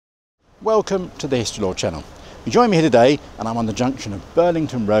Welcome to the History Lord channel. You join me here today and I'm on the junction of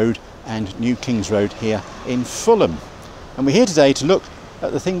Burlington Road and New Kings Road here in Fulham. And we're here today to look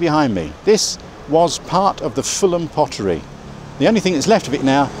at the thing behind me. This was part of the Fulham Pottery. The only thing that's left of it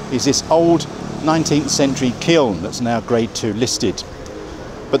now is this old 19th century kiln that's now Grade 2 listed.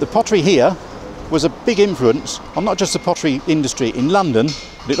 But the pottery here was a big influence on not just the pottery industry in London,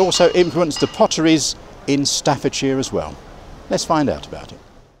 but it also influenced the potteries in Staffordshire as well. Let's find out about it.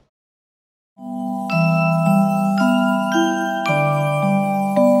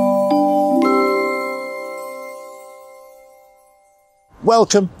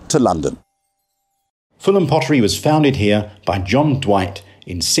 Welcome to London. Fulham Pottery was founded here by John Dwight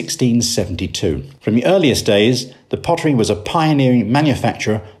in 1672. From the earliest days, the pottery was a pioneering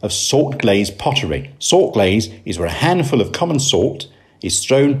manufacturer of salt glaze pottery. Salt glaze is where a handful of common salt is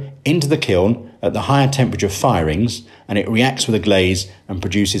thrown into the kiln at the higher temperature firings, and it reacts with a glaze and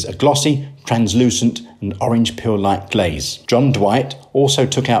produces a glossy, translucent and orange peel-like glaze. John Dwight also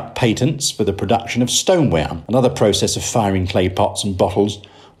took out patents for the production of stoneware, another process of firing clay pots and bottles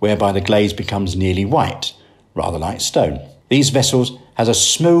whereby the glaze becomes nearly white, rather like stone. These vessels has a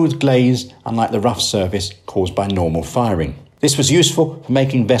smooth glaze, unlike the rough surface caused by normal firing. This was useful for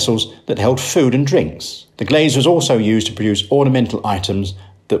making vessels that held food and drinks. The glaze was also used to produce ornamental items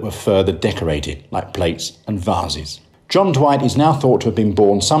that were further decorated, like plates and vases. John Dwight is now thought to have been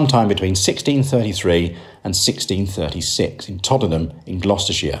born sometime between 1633 and 1636 in Tottenham in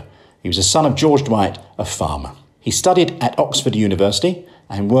Gloucestershire. He was a son of George Dwight, a farmer. He studied at Oxford University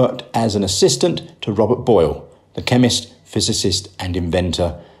and worked as an assistant to Robert Boyle, the chemist, physicist and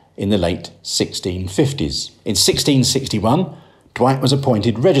inventor in the late 1650s. In 1661, Dwight was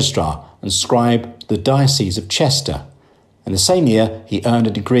appointed registrar and scribe to the Diocese of Chester, and the same year he earned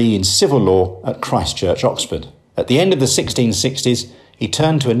a degree in civil law at Christ Church, Oxford. At the end of the 1660s, he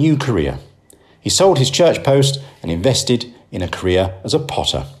turned to a new career. He sold his church post and invested in a career as a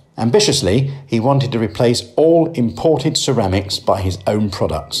potter. Ambitiously, he wanted to replace all imported ceramics by his own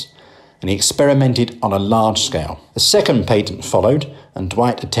products, and he experimented on a large scale. A second patent followed, and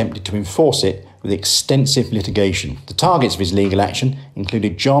Dwight attempted to enforce it with extensive litigation. The targets of his legal action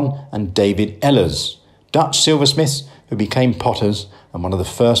included John and David Ellers, Dutch silversmiths who became potters and one of the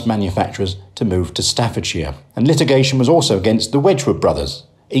first manufacturers to move to Staffordshire. And litigation was also against the Wedgwood brothers,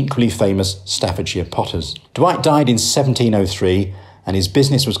 equally famous Staffordshire potters. Dwight died in 1703, and his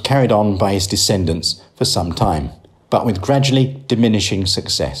business was carried on by his descendants for some time, but with gradually diminishing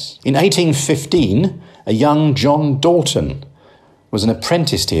success. In 1815, a young John Dalton was an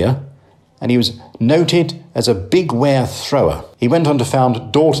apprentice here, and he was noted as a big ware thrower. He went on to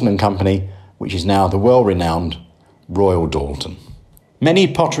found Dalton and Company, which is now the well-renowned Royal Dalton. Many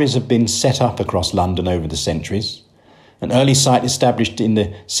potteries have been set up across London over the centuries. An early site established in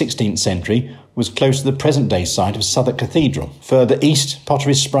the 16th century was close to the present-day site of Southwark Cathedral. Further east,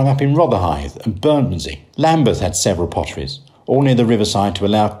 potteries sprung up in Rotherhithe and Bermondsey. Lambeth had several potteries, all near the riverside to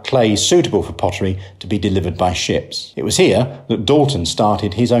allow clay suitable for pottery to be delivered by ships. It was here that Dalton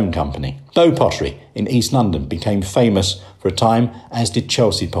started his own company. Bow Pottery in East London became famous for a time, as did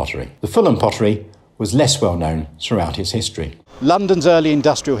Chelsea Pottery. The Fulham Pottery was less well known throughout its history. London's early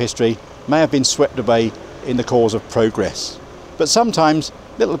industrial history may have been swept away in the cause of progress, but sometimes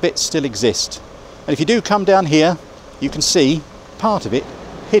little bits still exist. And if you do come down here, you can see part of it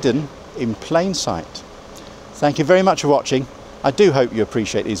hidden in plain sight. Thank you very much for watching. I do hope you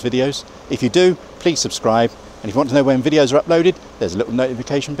appreciate these videos. If you do, please subscribe. And if you want to know when videos are uploaded, there's a little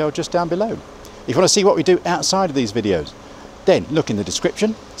notification bell just down below. If you want to see what we do outside of these videos, then look in the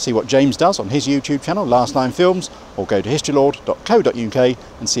description, see what James does on his YouTube channel, Last Line Films, or go to historylord.co.uk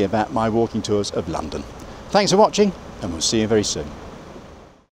and see about my walking tours of London. Thanks for watching, and we'll see you very soon.